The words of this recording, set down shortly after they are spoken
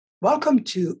Welcome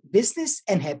to Business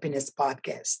and Happiness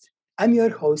Podcast. I'm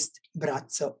your host,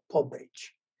 Bratzo Pobric.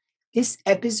 This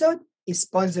episode is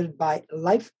sponsored by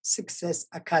Life Success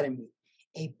Academy,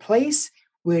 a place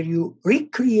where you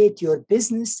recreate your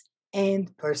business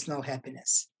and personal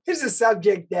happiness. Here's a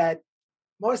subject that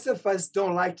most of us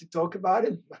don't like to talk about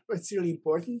it, but it's really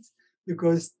important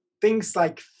because things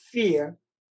like fear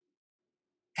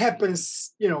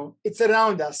happens, it's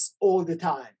around us all the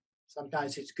time.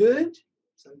 Sometimes it's good,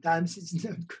 sometimes it's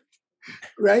not good,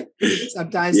 right?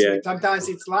 Sometimes, Yeah. sometimes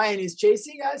it's lion is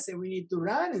chasing us and we need to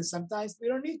run, and sometimes we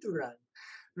don't need to run,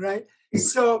 right?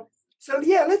 So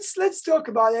yeah, let's talk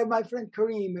about that. My friend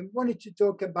Kareem, I wanted to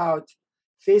talk about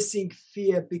facing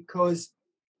fear because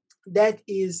that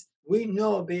is, we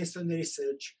know based on the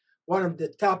research, one of the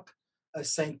top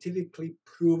scientifically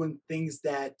proven things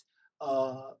that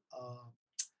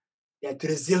that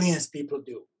resilience people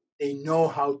do. They know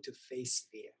how to face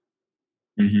fear.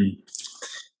 Mm-hmm.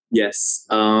 Yes.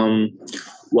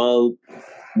 Well,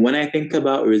 when I think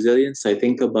about resilience, I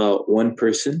think about one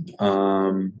person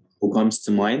who comes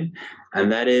to mind,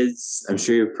 and that is, I'm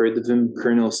sure you've heard of him,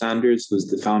 Colonel Sanders, who's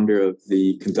the founder of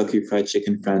the Kentucky Fried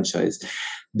Chicken franchise.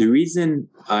 The reason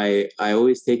I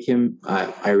always take him,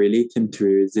 I relate him to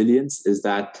resilience, is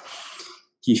that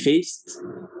he faced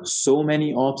so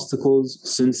many obstacles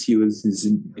since he was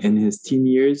in his teen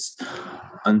years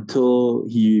until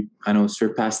he,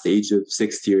 surpassed the age of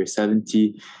 60 or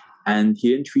 70. And he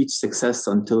didn't reach success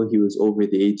until he was over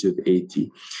the age of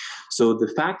 80. So the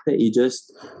fact that he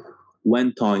just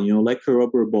went on, like a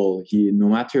rubber ball, no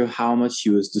matter how much he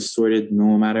was distorted,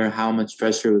 no matter how much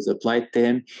pressure was applied to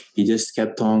him, he just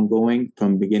kept on going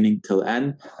from beginning till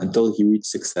end until he reached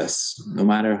success, no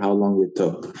matter how long it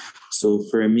took. So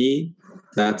for me,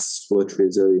 that's what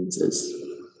resilience is.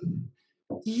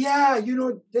 Yeah,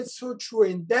 that's so true.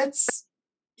 And that's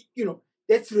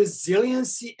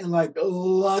resiliency and like a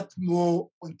lot more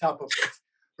on top of it,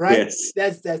 right? Yes.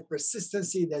 That's that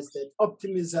persistency, that's that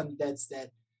optimism, that's that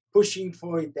pushing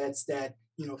for it, that's that,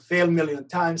 fail a million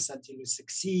times until you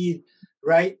succeed,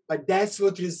 right? But that's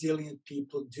what resilient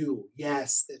people do.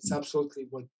 Yes, that's absolutely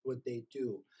what they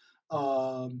do.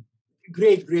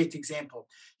 Great example.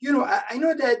 I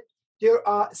know that there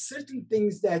are certain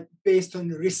things that based on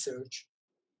research,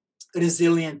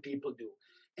 resilient people do,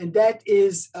 and that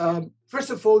is first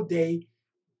of all they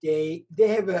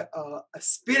have a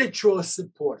spiritual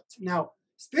support. Now,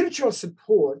 spiritual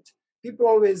support, people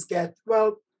always get,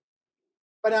 well,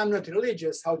 but I'm not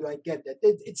religious, how do I get that?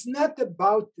 It's not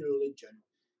about the religion,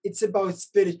 it's about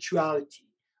spirituality,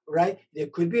 right? There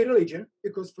could be religion,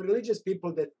 because for religious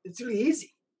people that it's really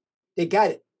easy, they got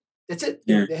it, that's it.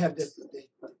 Yeah. They have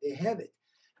they have it.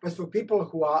 But for people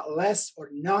who are less or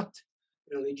not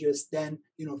religious, then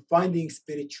finding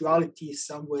spirituality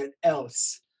somewhere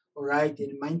else, all right,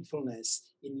 in mindfulness,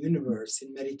 in universe,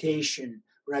 in meditation,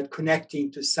 right,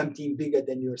 connecting to something bigger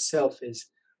than yourself is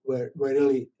where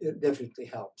really it definitely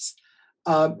helps.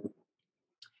 Then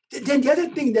the other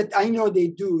thing that I know they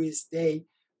do is they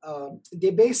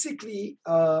basically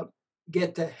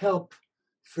get help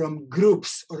from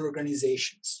groups or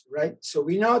organizations, right? So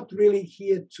we're not really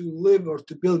here to live or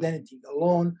to build anything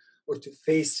alone or to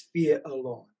face fear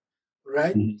alone,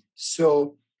 right? Mm-hmm.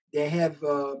 So they have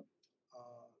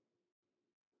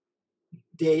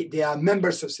they are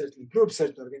members of certain groups,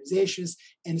 certain organizations,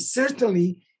 and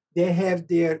certainly they have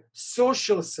their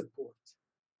social support,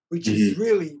 which is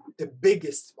really the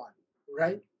biggest one,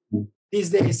 right? These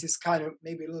days it's kind of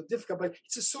maybe a little difficult, but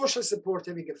it's a social support,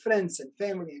 having friends and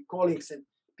family and colleagues and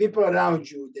people around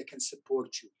you that can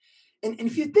support you. And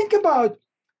if you think about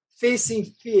facing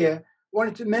fear, I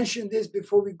wanted to mention this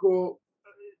before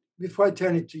I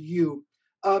turn it to you.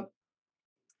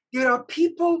 There are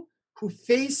people who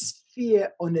face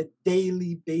fear on a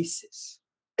daily basis,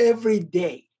 every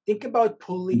day. Think about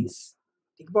police,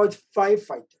 think about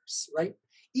firefighters, right?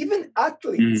 Even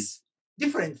athletes,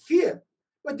 different fear,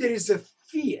 but there is a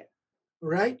fear,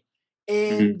 right?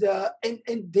 And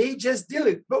and they just deal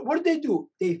it. But what do?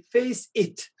 They face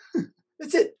it.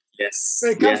 That's it. Yes.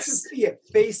 When it comes to fear,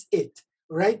 face it,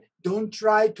 right? Don't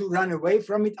try to run away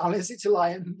from it unless it's a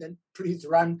lion. Then please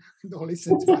run. Don't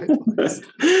listen to my advice.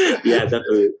 Yeah,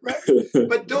 definitely. Right?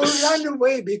 But don't run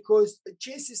away, because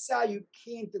chances are you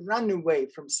can't run away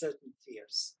from certain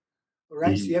fears. All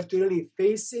right? So you have to really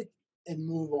face it and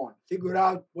move on. Figure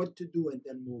out what to do and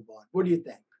then move on. What do you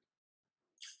think?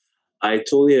 I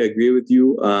totally agree with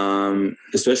you,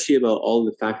 especially about all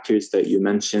the factors that you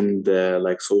mentioned,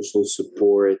 like social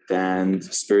support and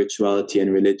spirituality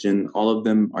and religion. All of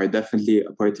them are definitely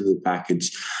a part of the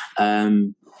package.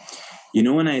 When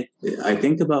I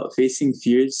think about facing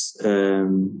fears,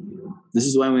 this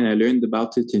is why when I learned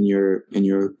about it in your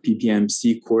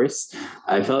PPMC course,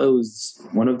 I felt it was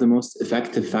one of the most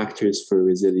effective factors for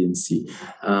resiliency.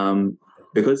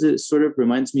 Because it sort of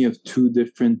reminds me of two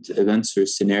different events or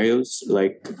scenarios.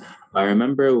 Like, I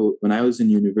remember when I was in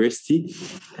university,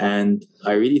 and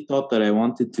I really thought that I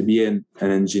wanted to be an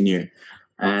engineer.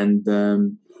 And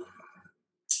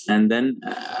then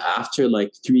after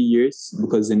like 3 years,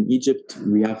 because in Egypt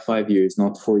we have 5 years,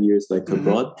 not 4 years like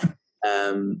abroad,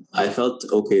 I felt,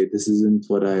 okay, this isn't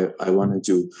what I want to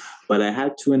do. But I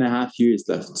had 2.5 years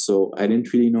left, so I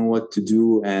didn't really know what to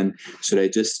do. And should I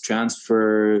just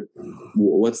transfer?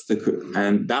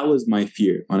 And that was my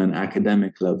fear on an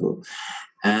academic level.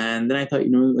 And then I thought,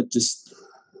 just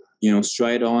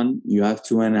stride on. You have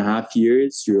 2.5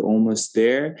 years. You're almost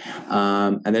there.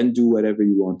 And then do whatever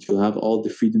you want. You'll have all the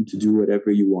freedom to do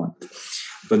whatever you want.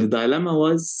 But the dilemma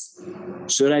was,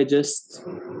 should I just,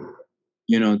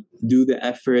 do the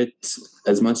effort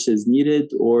as much as needed,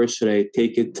 or should I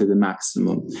take it to the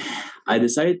maximum? I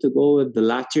decided to go with the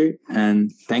latter.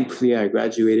 And thankfully, I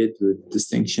graduated with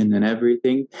distinction and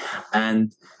everything.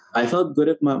 And I felt good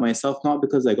about myself, not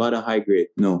because I got a high grade,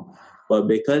 no, but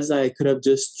because I could have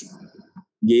just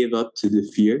gave up to the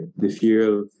fear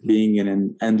of being in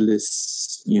an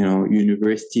endless,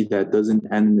 university that doesn't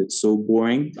end. It's so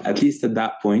boring, at least at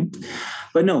that point.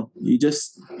 But no, you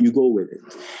go with it.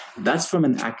 That's from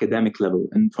an academic level.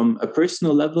 And from a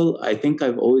personal level, I think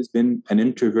I've always been an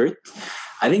introvert.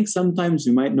 I think sometimes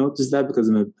you might notice that because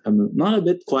I'm not a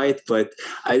bit quiet, but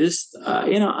I just,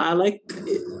 I like,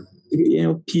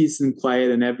 peace and quiet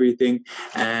and everything,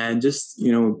 and just,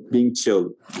 being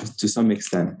chill to some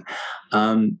extent.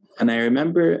 And I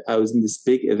remember I was in this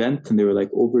big event and there were like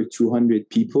over 200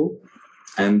 people.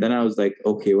 And then I was like,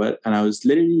 okay, what? And I was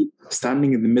literally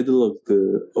standing in the middle of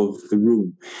the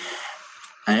room.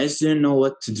 And I just didn't know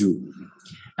what to do.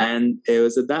 And it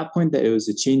was at that point that it was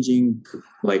a changing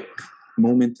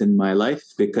moment in my life,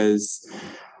 because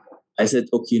I said,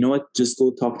 okay, you know what? Just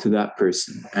go talk to that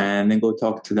person, and then go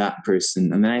talk to that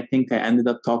person. And then I think I ended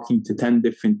up talking to 10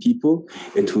 different people.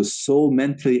 It was so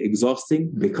mentally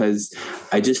exhausting because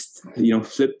I just,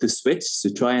 flipped the switch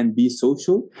to try and be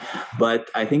social.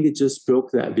 But I think it just broke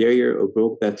that barrier or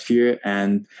broke that fear.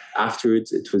 And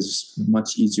afterwards, it was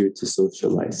much easier to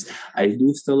socialize. I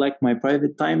do still like my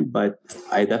private time, but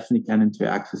I definitely can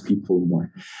interact with people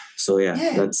more. So yeah.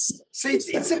 That's so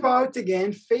it's about,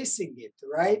 again, facing it,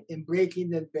 right, and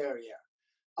breaking that barrier.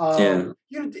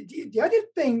 The other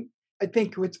thing I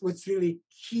think what's really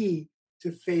key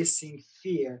to facing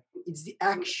fear is the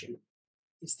action.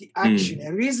 It's the action.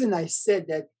 And the reason I said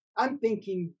that, I'm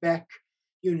thinking back,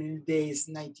 in the days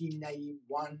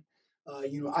 1991.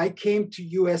 I came to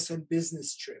US on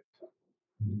business trip.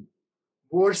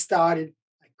 War started.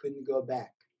 I couldn't go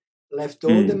back. Left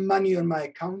all the money on my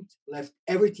account, left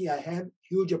everything I had,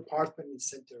 huge apartment in the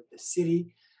center of the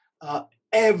city,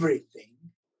 everything,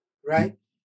 right?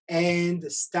 And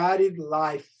started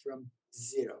life from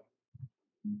zero.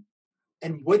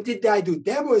 And what did I do?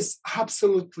 That was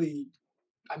absolutely,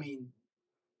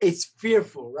 it's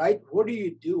fearful, right? What do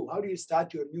you do? How do you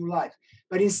start your new life?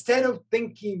 But instead of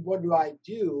thinking, what do I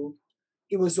do?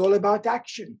 It was all about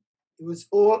action. It was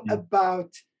all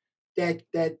about that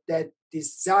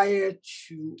desire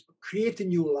to create a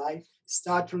new life,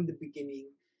 start from the beginning.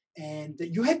 And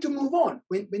you had to move on.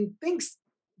 When things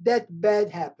that bad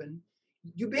happen,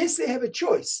 you basically have a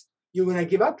choice. You're going to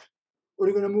give up or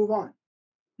you're going to move on.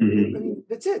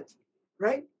 That's it,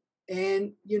 right?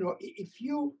 And, if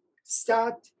you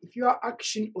are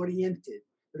action oriented,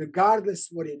 regardless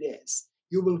what it is,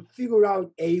 you will figure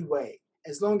out a way,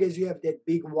 as long as you have that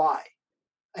big why.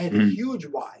 I have a huge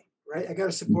why, right? I got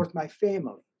to support my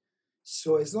family.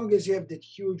 So as long as you have that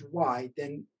huge why,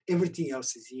 then everything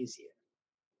else is easier.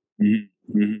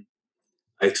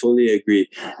 I totally agree.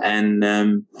 And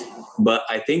but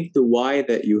I think the why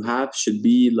that you have should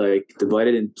be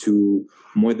divided into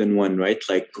more than one, right?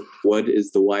 Like, what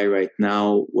is the why right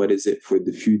now? What is it for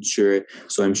the future?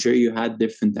 So I'm sure you had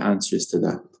different answers to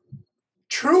that.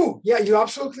 True. Yeah, you're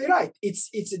absolutely right.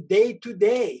 It's a day to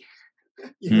day.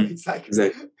 It's like,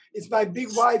 exactly. It's my big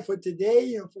why for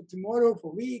today, for tomorrow,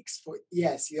 for weeks,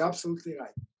 yes, you're absolutely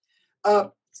right.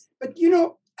 But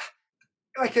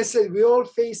like I said, we all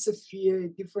face a fear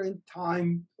at different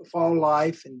time of our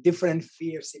life, and different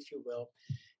fears, if you will.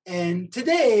 And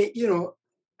today,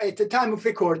 at the time of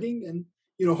recording, and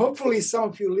hopefully some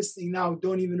of you listening now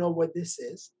don't even know what this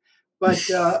is, but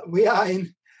we are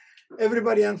in.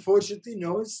 Everybody, unfortunately,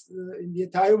 knows in the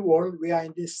entire world we are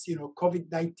in this,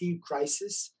 COVID-19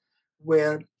 crisis,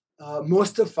 where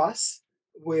most of us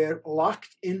were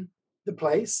locked in the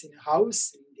place, in a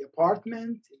house, in the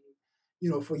apartment,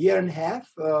 for a year and a half.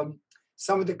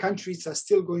 Some of the countries are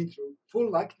still going through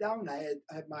full lockdown. I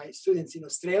had my students in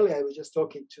Australia. I was just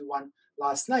talking to one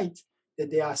last night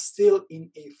that they are still in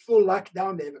a full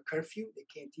lockdown. They have a curfew. They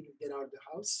can't even get out of the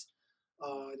house.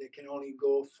 They can only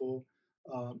go for,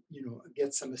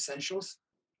 get some essentials.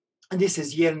 And this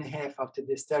is a year and a half after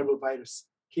this terrible virus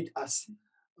hit us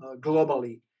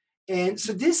globally. And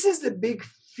so this is the big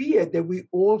fear that we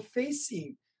all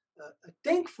facing.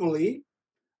 Thankfully,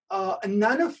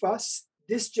 none of us,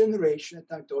 this generation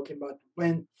that I'm talking about,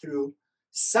 went through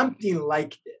something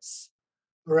like this,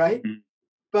 right?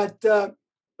 Mm-hmm.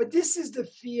 But this is the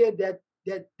fear that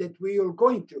we are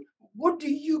going through. What do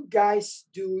you guys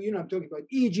do? I'm talking about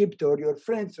Egypt or your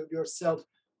friends or yourself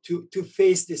to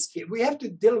face this fear. We have to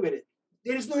deal with it.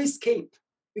 There is no escape.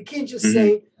 We can't just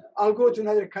say, I'll go to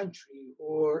another country,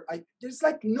 or there's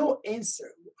like no answer.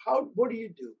 What do you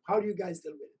do? How do you guys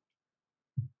deal with it?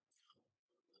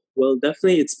 Well,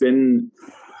 definitely it's been,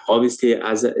 obviously,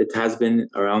 as it has been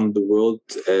around the world,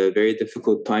 a very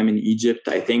difficult time in Egypt.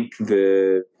 I think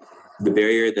the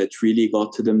barrier that really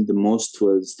got to them the most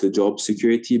was the job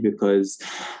security, because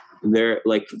they're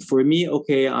like, for me,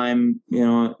 okay, I'm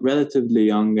relatively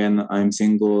young and I'm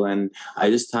single and I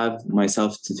just have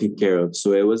myself to take care of,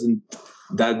 so it wasn't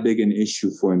that big an issue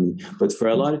for me. But for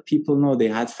a lot of people, no, they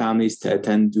had families to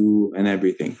attend to and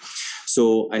everything.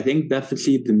 So I think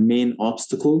definitely the main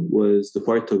obstacle was the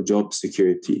part of job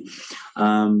security.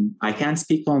 I can't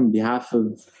speak on behalf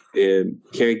of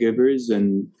caregivers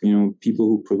and people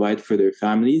who provide for their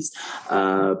families,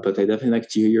 but I definitely like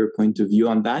to hear your point of view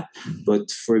on that.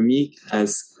 But for me,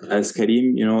 as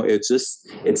Karim,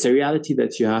 it's a reality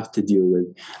that you have to deal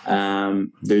with.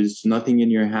 There's nothing in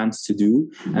your hands to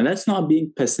do, and that's not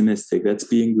being pessimistic, that's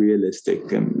being realistic.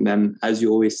 And then, as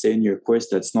you always say in your course,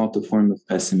 that's not a form of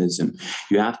pessimism.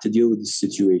 You have to deal with the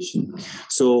situation.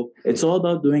 So it's all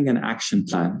about doing an action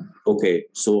plan. Okay,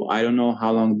 so I don't know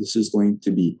how long this is going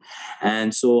to be.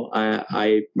 And so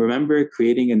I remember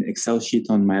creating an Excel sheet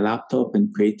on my laptop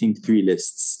and creating 3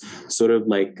 lists, sort of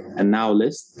like a now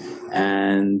list,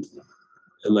 and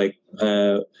like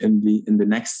in the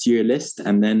next year list,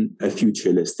 and then a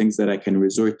future list, things that I can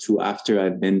resort to after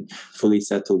I've been fully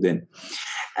settled in.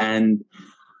 And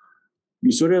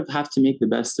you sort of have to make the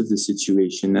best of the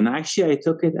situation. And actually, I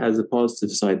took it as a positive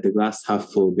side, the glass half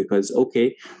full, because,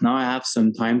 okay, now I have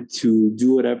some time to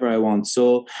do whatever I want.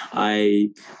 So I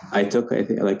took, I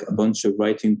think, like a bunch of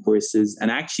writing courses.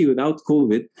 And actually, without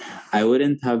COVID, I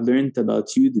wouldn't have learned about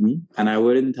Udemy, and I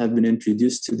wouldn't have been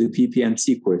introduced to the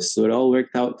PPMC course. So it all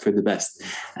worked out for the best.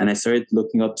 And I started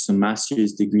looking up some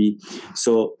master's degree.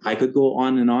 So I could go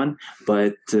on,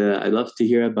 but I'd love to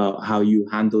hear about how you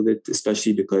handled it,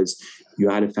 especially because you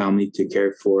had a family to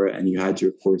care for and you had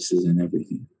your courses and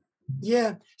everything.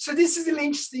 Yeah. So this is really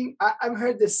interesting. I've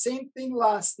heard the same thing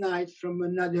last night from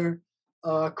another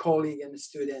colleague and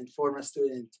student, former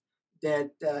student,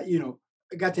 that,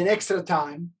 got an extra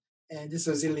time. And this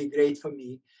was really great for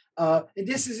me. And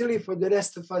this is really for the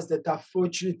rest of us that are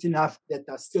fortunate enough that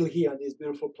are still here on this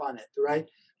beautiful planet, right?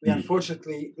 We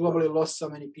unfortunately globally lost so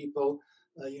many people.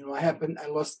 I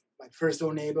lost my first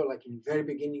door neighbor, like in the very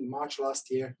beginning, March last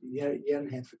year, a year and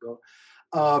a half ago.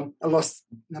 I lost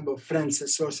a number of friends and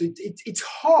so it's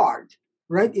hard,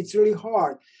 right? It's really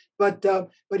hard, but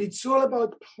it's all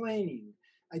about planning.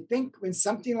 I think when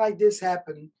something like this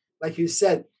happened, like you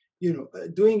said,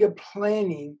 doing a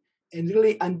planning and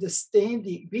really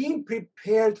understanding, being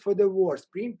prepared for the worst,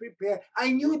 being prepared.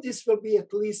 I knew this will be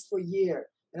at least for a year,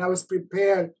 and I was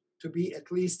prepared to be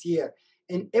at least here.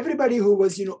 And everybody who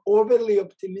was, overly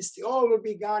optimistic, we'll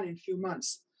be gone in a few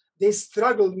months, they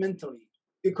struggled mentally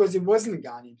because it wasn't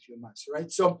gone in a few months,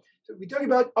 right? So we talk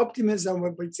about optimism,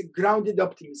 but it's a grounded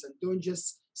optimism. Don't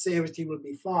just say everything will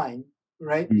be fine,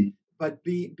 right? Mm-hmm. But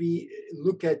be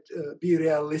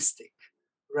realistic,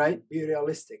 right? Be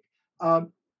realistic.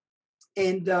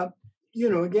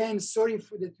 Again, sorry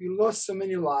for that we lost so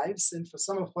many lives, and for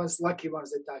some of us lucky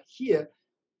ones that are here.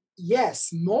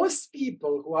 Yes, most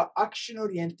people who are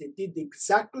action-oriented did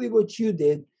exactly what you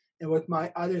did and what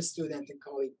my other student and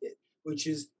colleague did, which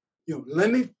is,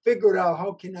 let me figure out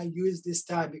how can I use this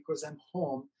time because I'm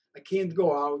home. I can't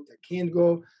go out. I can't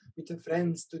go with the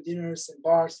friends to dinners and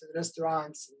bars and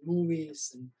restaurants and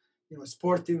movies and,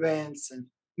 sport events. And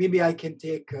maybe I can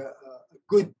take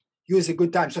use a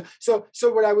good time. So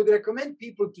what I would recommend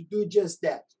people to do just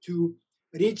that, to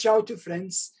reach out to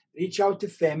friends, reach out to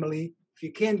family. If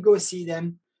you can't go see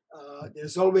them,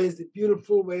 there's always the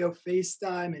beautiful way of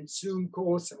FaceTime and Zoom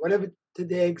calls and whatever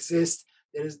today exists.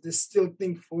 There's this still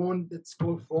thing phone that's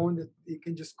called phone that you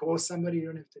can just call somebody. You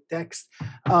don't have to text.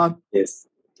 Yes.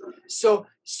 So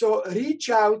reach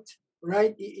out,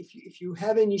 right? If you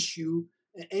have an issue,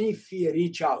 any fear,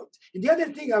 reach out. And the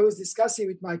other thing I was discussing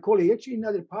with my colleague, actually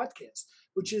another podcast,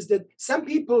 which is that some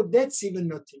people, that's even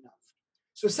not enough.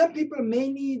 So some people may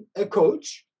need a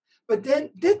coach, but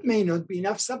then that may not be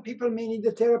enough. Some people may need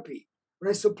a therapy,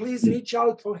 right? So please reach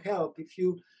out for help. If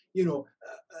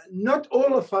not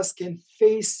all of us can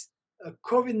face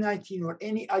COVID-19 or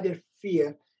any other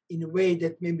fear in a way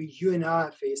that maybe you and I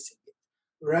are facing it,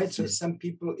 right? So some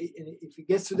people, if it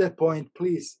gets to that point,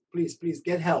 please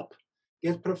get help,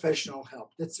 get professional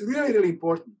help. That's really, really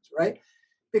important, right?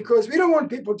 Because we don't want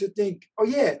people to think, oh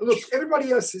yeah, look,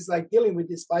 everybody else is like dealing with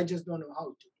this, but I just don't know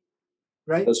how to,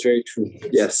 right? That's very true.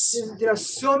 Yes. There are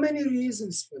so many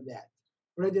reasons for that,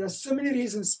 right? There are so many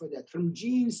reasons for that, from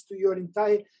genes to your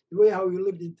the way how you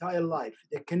live the entire life.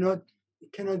 It cannot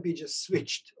be just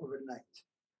switched overnight.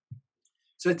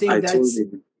 So I think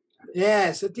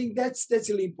that's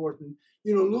really important.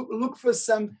 Look for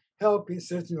some help in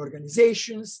certain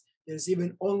organizations. There's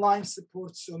even online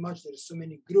support so much. There's so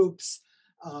many groups.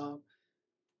 That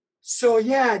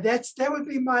would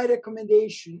be my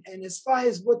recommendation. And as far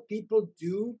as what people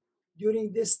do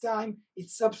during this time,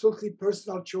 it's absolutely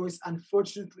personal choice.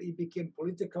 Unfortunately, it became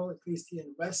political, at least here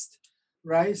in West,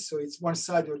 right? So it's one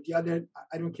side or the other.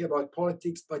 I don't care about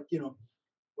politics, but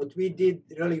what we did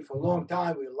really for a long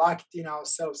time, we locked in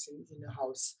ourselves in the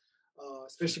house,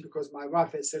 especially because my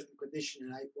wife has a certain condition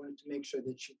and I wanted to make sure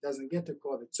that she doesn't get the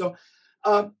COVID. So,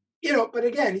 but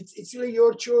again, it's really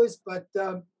your choice, but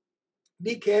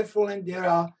be careful. And there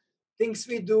are things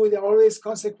we do, there are always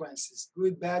consequences,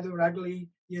 good, bad, or ugly,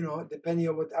 depending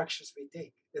on what actions we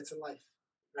take. That's a life,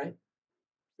 right?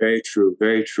 Very true,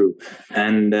 very true.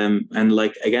 And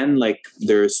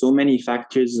there are so many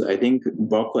factors. I think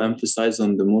Barco emphasized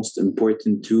on the most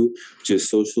important two, which is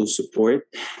social support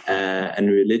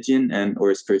and religion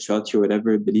or spirituality or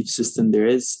whatever belief system there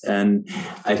is. And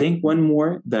I think one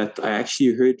more that I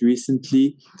actually heard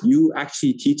recently, you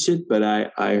actually teach it, but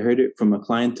I heard it from a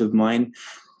client of mine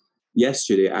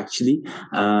yesterday actually.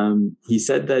 He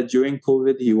said that during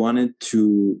COVID he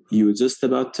was just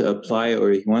about to apply,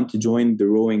 or he wanted to join the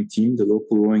rowing team, the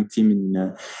local rowing team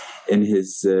in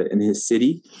his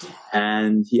city.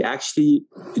 And he actually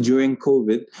during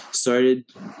COVID started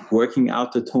working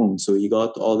out at home. So he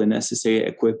got all the necessary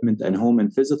equipment at home,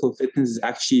 and physical fitness is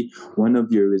actually one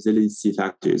of your resiliency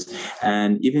factors.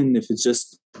 And even if it's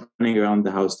just running around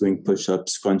the house doing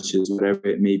push-ups, crunches, whatever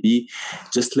it may be,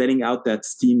 just letting out that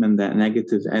steam and that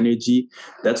negative energy.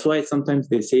 That's why sometimes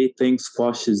they say playing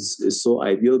squash is so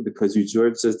ideal, because you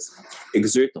just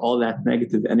exert all that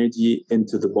negative energy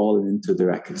into the ball and into the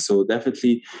racket. So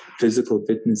definitely physical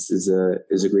fitness is a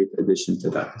great addition to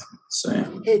that. So yeah.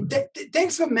 Hey,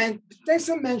 thanks for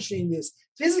mentioning this.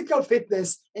 Physical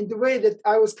fitness, and the way that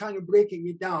I was kind of breaking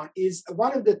it down, is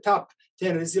one of the top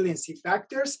 10 resiliency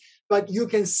factors, but you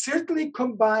can certainly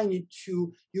combine it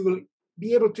you will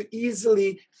be able to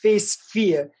easily face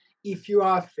fear if you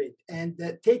are fit. And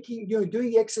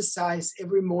doing exercise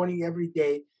every morning, every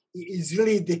day is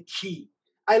really the key.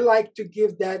 I like to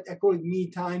give that, I call it me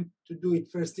time, to do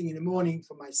it first thing in the morning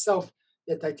for myself,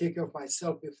 that I take care of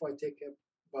myself before I take care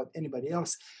about anybody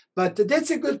else. But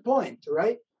that's a good point,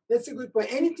 right? That's a good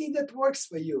point. Anything that works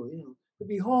for you, could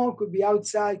be home, could be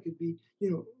outside, could be,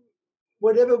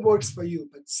 whatever works for you,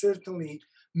 but certainly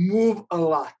move a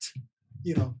lot,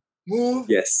 move,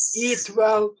 yes, eat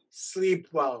well, sleep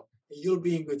well, and you'll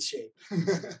be in good shape.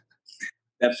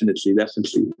 Definitely.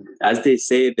 As they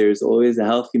say, there's always a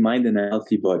healthy mind and a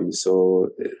healthy body.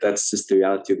 So that's just the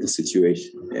reality of the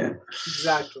situation. Yeah.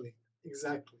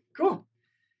 Exactly. Cool.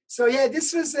 So yeah,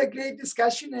 this was a great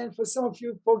discussion. And for some of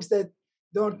you folks that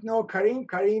don't know Karim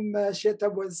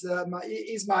Sheta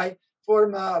is my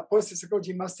former positive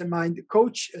psychology mastermind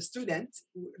coach, a student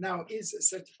who now is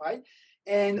certified,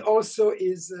 and also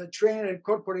is a trainer,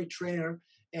 corporate trainer.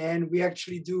 And we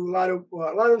actually do a lot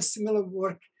of similar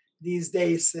work these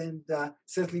days, and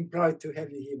certainly proud to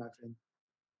have you here, my friend.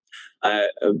 I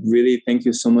really thank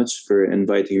you so much for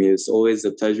inviting me. It's always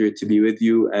a pleasure to be with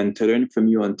you and to learn from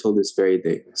you until this very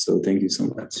day. So thank you so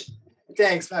much.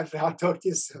 Thanks, my friend. I'll talk to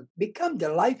you soon. Become the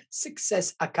Life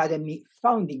Success Academy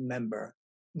founding member.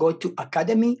 Go to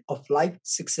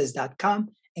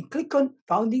academyoflifesuccess.com and click on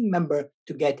founding member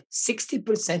to get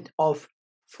 60% off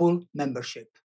full membership.